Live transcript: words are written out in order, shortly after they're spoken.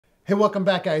Hey, welcome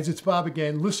back, guys. It's Bob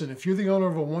again. Listen, if you're the owner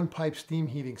of a one-pipe steam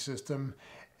heating system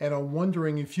and are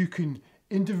wondering if you can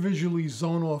individually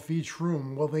zone off each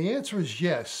room, well, the answer is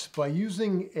yes. By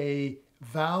using a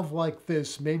valve like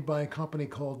this made by a company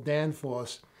called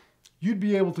Danfoss, you'd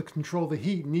be able to control the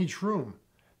heat in each room.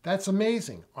 That's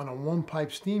amazing on a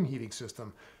one-pipe steam heating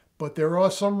system, but there are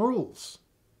some rules.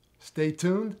 Stay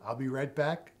tuned. I'll be right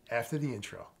back after the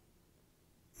intro.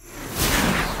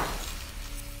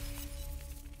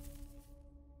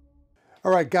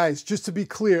 All right, guys, just to be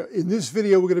clear, in this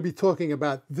video, we're going to be talking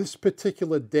about this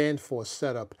particular Danfoss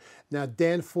setup. Now,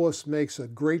 Danfoss makes a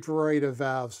great variety of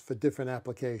valves for different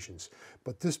applications,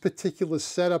 but this particular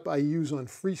setup I use on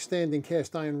freestanding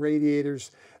cast iron radiators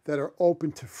that are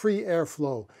open to free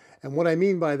airflow. And what I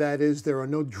mean by that is there are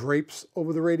no drapes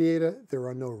over the radiator, there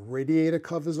are no radiator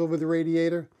covers over the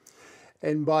radiator.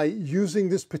 And by using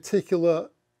this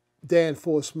particular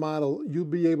Danfoss model, you'll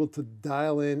be able to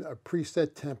dial in a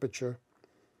preset temperature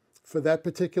for that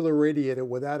particular radiator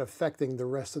without affecting the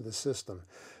rest of the system.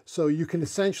 So you can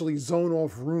essentially zone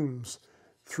off rooms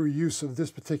through use of this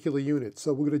particular unit.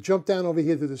 So we're going to jump down over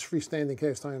here to this freestanding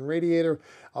cast iron radiator.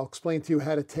 I'll explain to you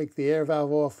how to take the air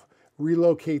valve off,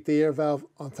 relocate the air valve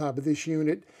on top of this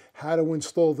unit, how to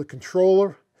install the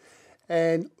controller,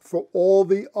 and for all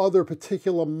the other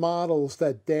particular models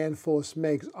that Danfoss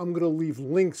makes, I'm going to leave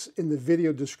links in the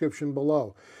video description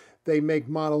below. They make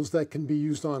models that can be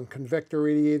used on convector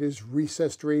radiators,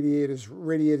 recessed radiators,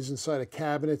 radiators inside of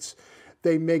cabinets.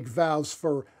 They make valves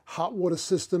for hot water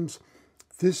systems.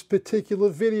 This particular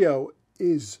video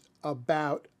is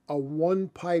about a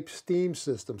one-pipe steam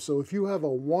system. So if you have a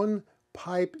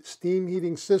one-pipe steam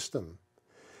heating system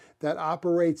that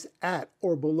operates at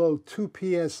or below 2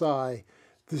 psi,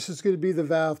 this is going to be the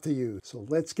valve to use. So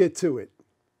let's get to it.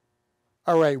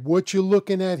 All right, what you're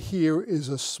looking at here is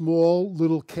a small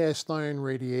little cast iron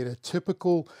radiator,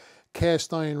 typical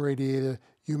cast iron radiator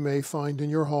you may find in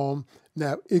your home.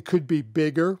 Now, it could be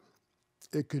bigger,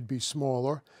 it could be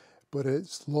smaller, but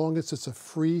as long as it's a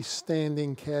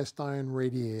freestanding cast iron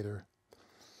radiator,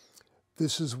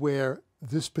 this is where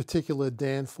this particular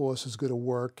Danfoss is going to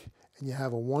work, and you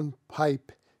have a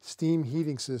one-pipe steam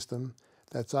heating system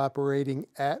that's operating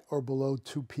at or below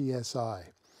 2 psi.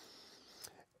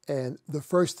 And the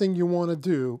first thing you want to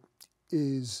do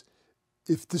is,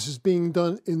 if this is being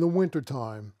done in the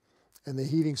wintertime and the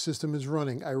heating system is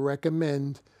running, I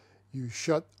recommend you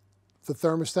shut the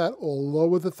thermostat or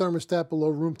lower the thermostat below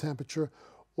room temperature,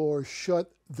 or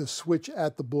shut the switch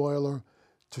at the boiler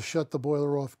to shut the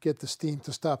boiler off, get the steam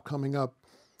to stop coming up.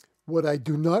 What I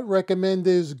do not recommend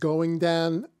is going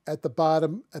down at the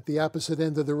bottom, at the opposite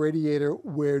end of the radiator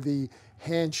where the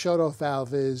hand shutoff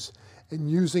valve is, and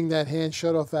using that hand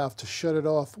shutoff valve to shut it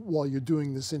off while you're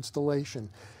doing this installation.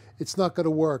 It's not going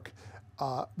to work.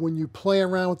 When you play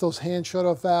around with those hand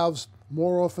shutoff valves,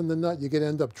 more often than not, you're going to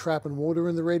end up trapping water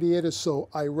in the radiator. So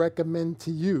I recommend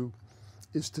to you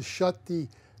is to shut the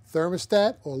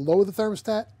thermostat or lower the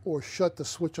thermostat, or shut the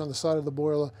switch on the side of the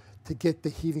boiler to get the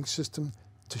heating system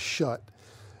to shut.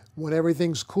 When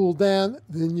everything's cooled down,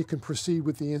 then you can proceed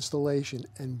with the installation.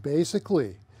 And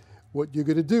basically, what you're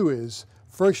going to do is,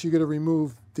 first you're going to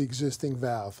remove the existing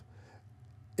valve.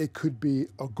 It could be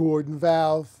a Gordon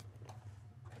valve.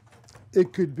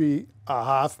 It could be a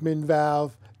Hoffman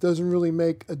valve. Doesn't really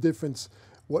make a difference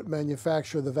what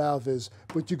manufacturer the valve is,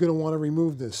 but you're going to want to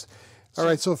remove this. All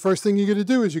right, so first thing you're going to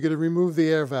do is you're going to remove the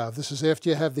air valve. This is after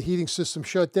you have the heating system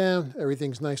shut down.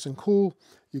 Everything's nice and cool.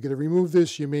 You're going to remove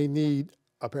this. You may need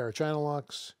a pair of channel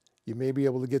locks. You may be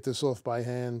able to get this off by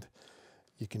hand.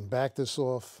 You can back this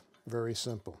off. Very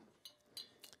simple.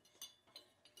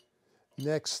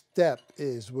 Next step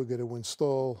is we're going to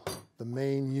install the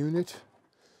main unit.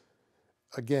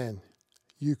 Again,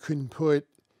 you can put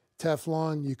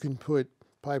Teflon, you can put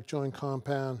pipe joint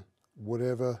compound,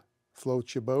 whatever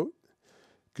floats your boat.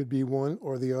 Could be one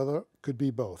or the other, could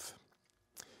be both.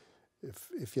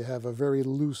 If you have a very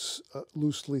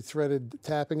loosely threaded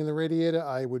tapping in the radiator,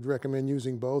 I would recommend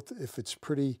using both. If it's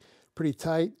pretty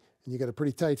tight and you got a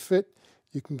pretty tight fit,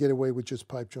 you can get away with just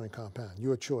pipe joint compound,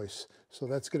 your choice. So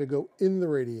that's going to go in the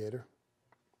radiator.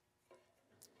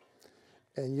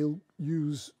 And you'll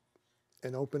use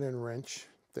an open end wrench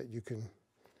that you can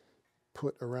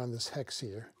put around this hex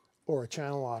here, or a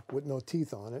channel lock with no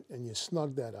teeth on it, and you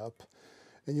snug that up.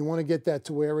 And you want to get that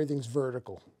to where everything's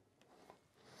vertical.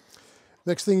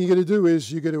 Next thing you're going to do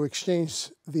is you're going to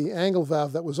exchange the angle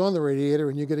valve that was on the radiator,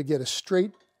 and you're going to get a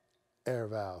straight air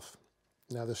valve.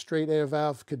 Now, the straight air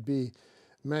valve could be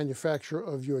manufacturer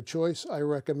of your choice. I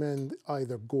recommend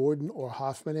either Gordon or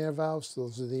Hoffman air valves.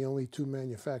 Those are the only two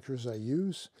manufacturers I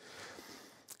use.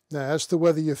 Now, as to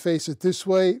whether you face it this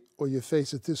way or you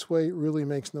face it this way, it really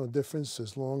makes no difference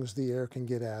as long as the air can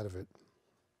get out of it.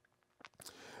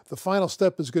 The final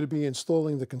step is going to be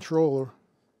installing the controller.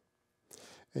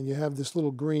 And you have this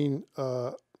little green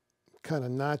kind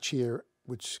of notch here,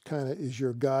 which kind of is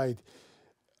your guide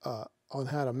on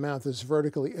how to mount this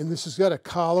vertically. And this has got a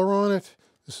collar on it.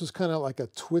 This is kind of like a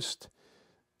twist.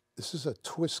 This is a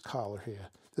twist collar here.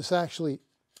 This actually,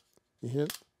 you hear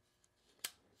it?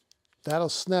 That'll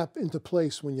snap into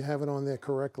place when you have it on there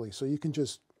correctly. So you can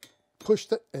just push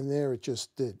it, and there it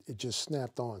just did. It just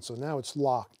snapped on. So now it's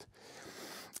locked.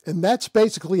 And that's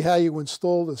basically how you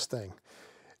install this thing.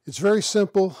 It's very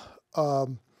simple.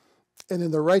 And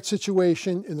in the right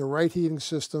situation, in the right heating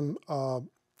system,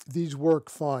 these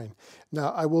work fine. Now,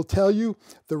 I will tell you,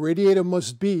 the radiator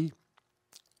must be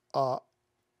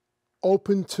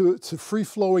open to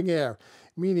free-flowing air,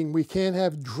 meaning we can't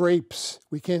have drapes.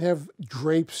 We can't have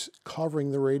drapes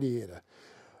covering the radiator.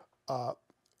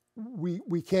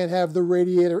 We can't have the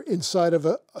radiator inside of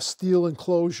a steel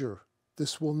enclosure.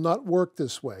 This will not work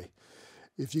this way.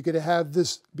 If you're going to have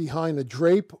this behind a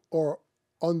drape or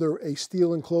under a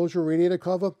steel enclosure radiator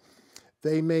cover,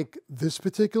 they make this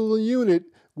particular unit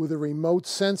with a remote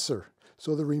sensor.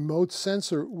 So the remote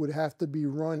sensor would have to be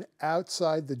run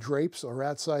outside the drapes or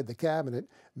outside the cabinet,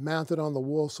 mounted on the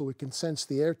wall so it can sense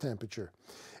the air temperature.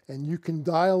 And you can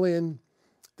dial in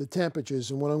the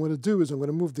temperatures. And what I'm going to do is I'm going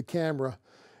to move the camera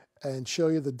and show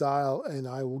you the dial, and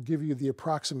I will give you the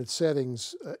approximate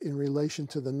settings in relation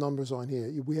to the numbers on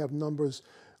here. We have numbers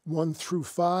 1 through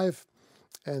 5,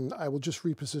 and I will just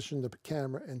reposition the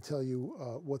camera and tell you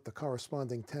what the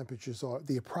corresponding temperatures are,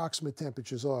 the approximate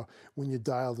temperatures are when you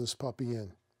dial this puppy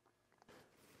in.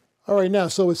 All right, now,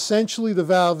 so essentially the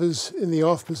valve is in the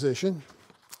off position,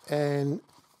 and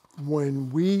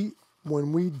when we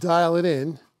dial it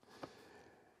in,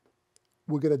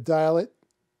 we're going to dial it.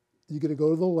 You're going to go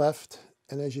to the left,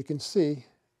 and as you can see,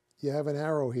 you have an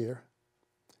arrow here.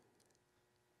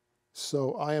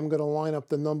 So I am going to line up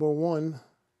the number 1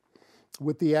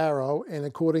 with the arrow, and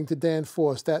according to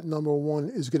Danfoss, that number 1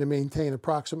 is going to maintain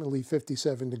approximately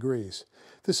 57 degrees.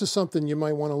 This is something you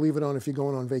might want to leave it on if you're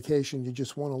going on vacation. You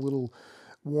just want a little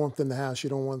warmth in the house. You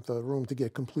don't want the room to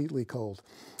get completely cold.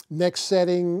 Next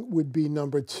setting would be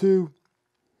number 2,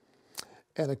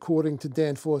 and according to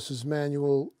Danfoss's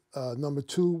manual, number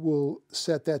 2 will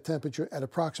set that temperature at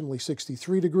approximately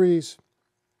 63 degrees.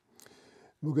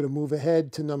 We're going to move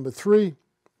ahead to number 3,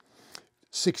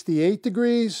 68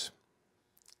 degrees.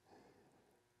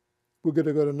 We're going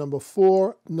to go to number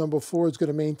 4. Number 4 is going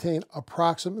to maintain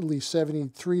approximately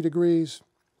 73 degrees.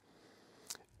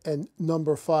 And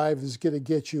number 5 is going to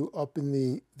get you up in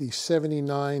the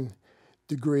 79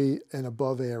 degree and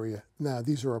above area. Now,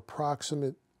 these are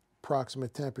approximate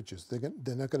temperatures.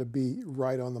 They're not going to be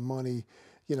right on the money,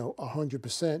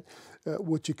 100%.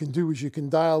 What you can do is you can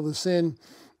dial this in,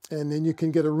 and then you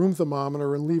can get a room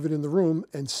thermometer and leave it in the room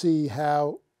and see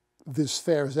how this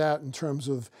fares out in terms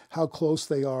of how close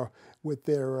they are with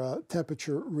their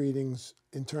temperature readings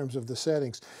in terms of the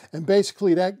settings. And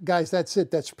basically, guys, that's it.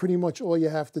 That's pretty much all you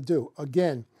have to do.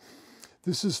 Again,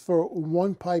 this is for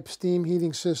one-pipe steam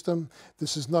heating system.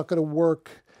 This is not going to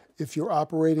work if you're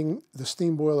operating the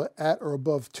steam boiler at or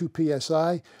above 2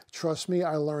 psi. Trust me,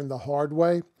 I learned the hard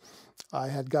way. I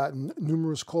had gotten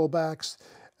numerous callbacks,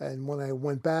 and when I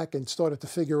went back and started to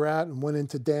figure out and went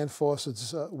into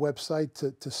Danfoss's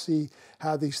website to see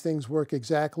how these things work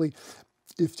exactly,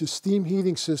 if your steam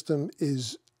heating system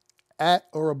is at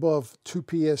or above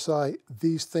 2 psi,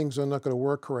 these things are not going to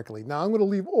work correctly. Now, I'm going to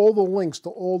leave all the links to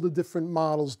all the different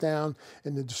models down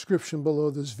in the description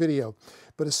below this video.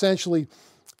 But essentially,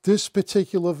 this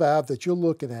particular valve that you're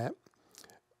looking at,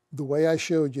 the way I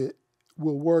showed you,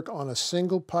 will work on a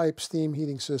single pipe steam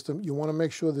heating system. You want to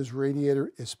make sure this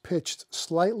radiator is pitched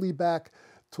slightly back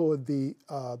toward the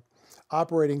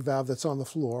operating valve that's on the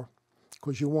floor,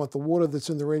 because you want the water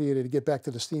that's in the radiator to get back to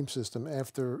the steam system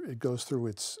after it goes through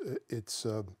its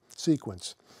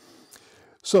sequence.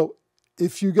 So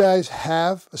if you guys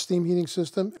have a steam heating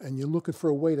system and you're looking for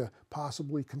a way to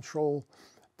possibly control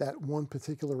that one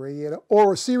particular radiator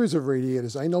or a series of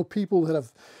radiators, I know people that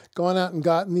have gone out and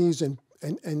gotten these and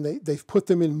they've put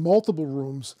them in multiple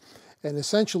rooms and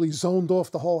essentially zoned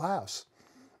off the whole house.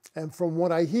 And from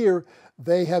what I hear,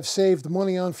 they have saved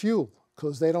money on fuel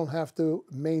because they don't have to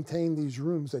maintain these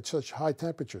rooms at such high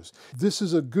temperatures. This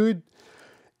is a good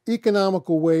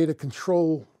economical way to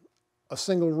control a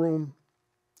single room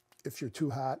if you're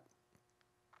too hot.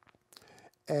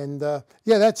 And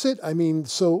yeah, that's it. I mean,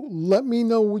 so let me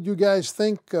know what you guys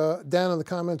think down in the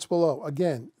comments below.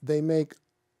 Again, they make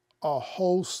a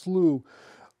whole slew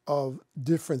of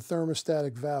different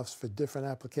thermostatic valves for different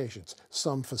applications.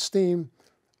 Some for steam,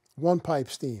 one-pipe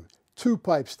steam,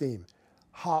 two-pipe steam,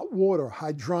 hot water,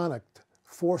 hydronic,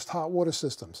 forced hot water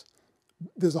systems.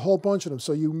 There's a whole bunch of them,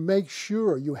 so you make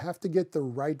sure you have to get the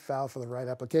right valve for the right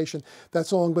application.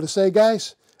 That's all I'm going to say,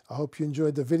 guys. I hope you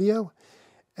enjoyed the video.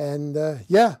 And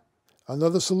yeah,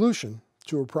 another solution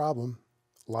to a problem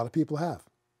a lot of people have.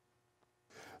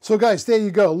 So guys, there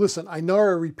you go. Listen, I know I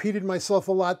repeated myself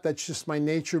a lot. That's just my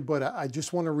nature, but I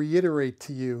just want to reiterate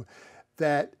to you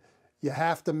that you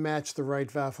have to match the right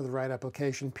valve for the right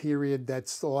application, period.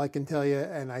 That's all I can tell you.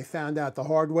 And I found out the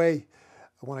hard way.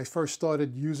 When I first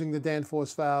started using the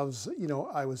Danfoss valves, you know,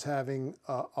 I was having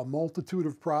a multitude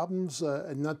of problems,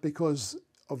 and not because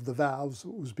of the valves,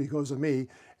 it was because of me,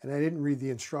 and I didn't read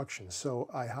the instructions. So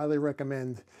I highly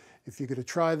recommend, if you're going to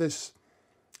try this,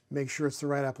 make sure it's the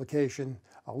right application.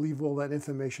 I'll leave all that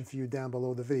information for you down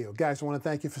below the video. Guys, I want to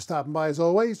thank you for stopping by as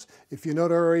always. If you're not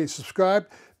already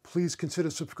subscribed, please consider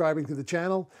subscribing to the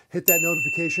channel. Hit that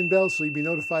notification bell so you'll be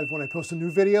notified when I post a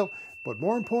new video. But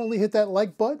more importantly, hit that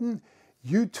like button.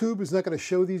 YouTube is not going to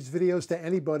show these videos to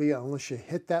anybody unless you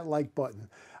hit that like button.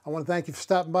 I want to thank you for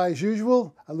stopping by as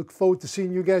usual. I look forward to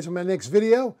seeing you guys in my next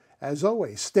video. As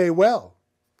always, stay well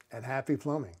and happy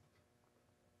plumbing.